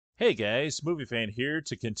Hey guys, Movie Fan here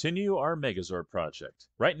to continue our Megazord project.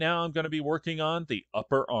 Right now I'm going to be working on the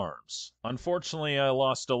upper arms. Unfortunately, I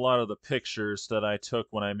lost a lot of the pictures that I took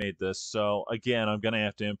when I made this, so again, I'm going to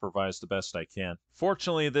have to improvise the best I can.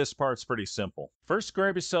 Fortunately, this part's pretty simple. First,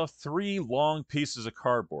 grab yourself 3 long pieces of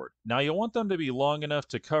cardboard. Now you'll want them to be long enough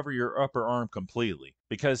to cover your upper arm completely,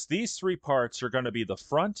 because these 3 parts are going to be the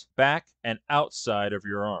front, back, and outside of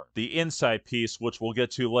your arm. The inside piece, which we'll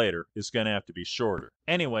get to later, is going to have to be shorter.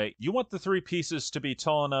 Anyway, you want the 3 pieces to be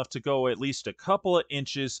tall enough to go at least a couple of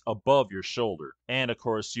inches above your shoulder. And of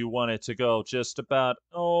course, you want it to go just about,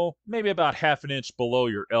 maybe about half an inch below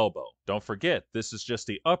your elbow. Don't forget, this is just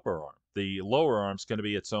the upper arm. The lower arm's going to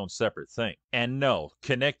be its own separate thing. And no,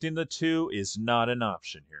 connecting the 2 is not an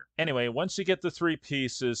option here. Anyway, once you get the 3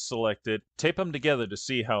 pieces selected, tape them together to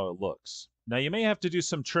see how it looks. Now you may have to do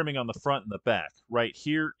some trimming on the front and the back, right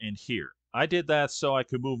here and here. I did that so I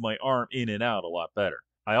could move my arm in and out a lot better.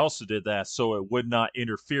 I also did that so it would not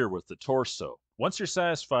interfere with the torso. Once you're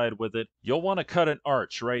satisfied with it, you'll want to cut an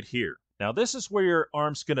arch right here. Now this is where your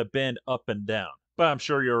arm's going to bend up and down, but I'm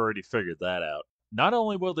sure you already figured that out. Not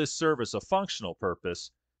only will this serve as a functional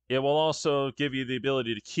purpose, it will also give you the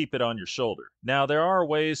ability to keep it on your shoulder. Now there are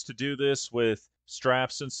ways to do this with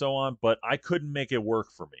straps and so on, but I couldn't make it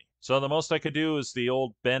work for me. So the most I could do is the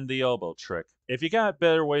old bend the elbow trick. If you got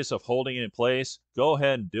better ways of holding it in place, go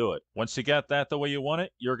ahead and do it. Once you got that the way you want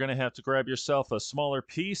it, you're going to have to grab yourself a smaller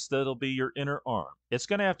piece that'll be your inner arm. It's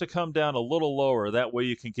going to have to come down a little lower, that way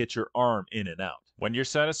you can get your arm in and out. When you're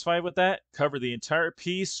satisfied with that, cover the entire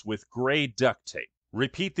piece with gray duct tape.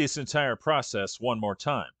 Repeat this entire process one more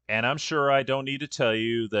time. And I'm sure I don't need to tell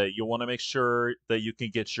you that you'll want to make sure that you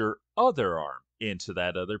can get your other arm into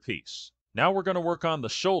that other piece. Now we're going to work on the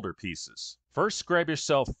shoulder pieces. First, grab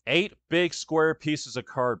yourself 8 big square pieces of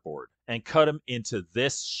cardboard and cut them into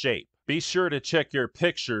this shape. Be sure to check your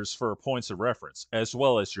pictures for points of reference, as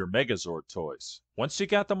well as your Megazord toys. Once you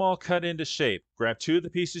got them all cut into shape, grab 2 of the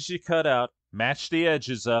pieces you cut out, match the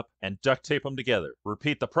edges up, and duct tape them together.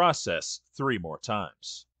 Repeat the process 3 more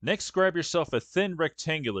times. Next, grab yourself a thin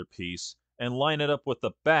rectangular piece and line it up with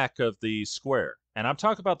the back of the square. And I'm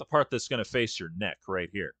talking about the part that's going to face your neck right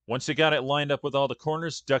here. Once you got it lined up with all the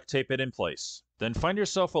corners, duct tape it in place. Then find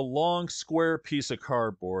yourself a long square piece of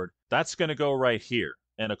cardboard. That's going to go right here.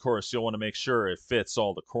 And of course, you'll want to make sure it fits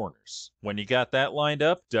all the corners. When you got that lined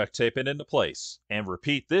up, duct tape it into place. And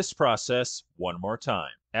repeat this process 1 more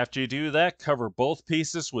time. After you do that, cover both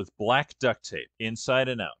pieces with black duct tape, inside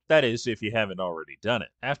and out. That is, if you haven't already done it.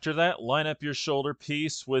 After that, line up your shoulder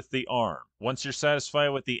piece with the arm. Once you're satisfied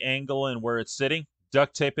with the angle and where it's sitting,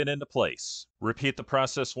 duct tape it into place. Repeat the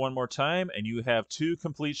process 1 more time, and you have 2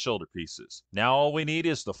 complete shoulder pieces. Now all we need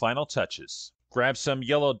is the final touches. Grab some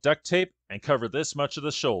yellow duct tape and cover this much of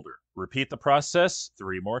the shoulder. Repeat the process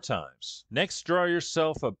 3 more times. Next, draw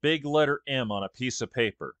yourself a big letter M on a piece of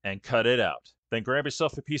paper and cut it out. Then grab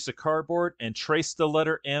yourself a piece of cardboard and trace the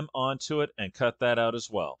letter M onto it and cut that out as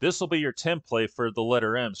well. This will be your template for the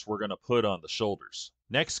letter M's we're going to put on the shoulders.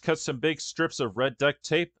 Next, cut some big strips of red duct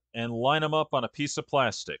tape and line them up on a piece of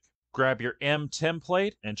plastic. Grab your M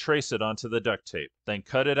template and trace it onto the duct tape. Then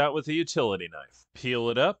cut it out with a utility knife. Peel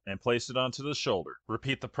it up and place it onto the shoulder.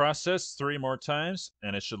 Repeat the process 3 more times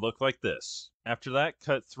and it should look like this. After that,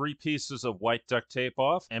 cut 3 pieces of white duct tape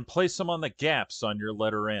off and place them on the gaps on your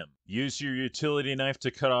letter M. Use your utility knife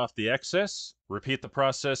to cut off the excess. Repeat the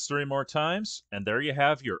process 3 more times and there you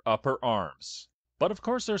have your upper arms. But of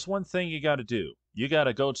course, there's one thing you got to do. You got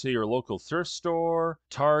to go to your local thrift store,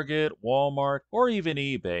 Target, Walmart, or even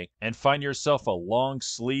eBay and find yourself a long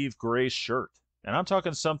sleeve gray shirt. And I'm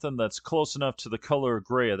talking something that's close enough to the color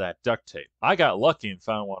gray of that duct tape. I got lucky and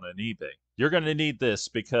found one on eBay. You're going to need this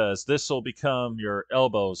because this will become your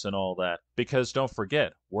elbows and all that. Because don't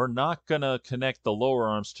forget, we're not going to connect the lower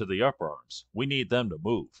arms to the upper arms. We need them to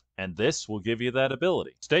move. And this will give you that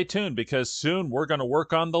ability. Stay tuned because soon we're going to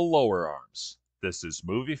work on the lower arms. This is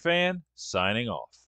Movie Fan, signing off.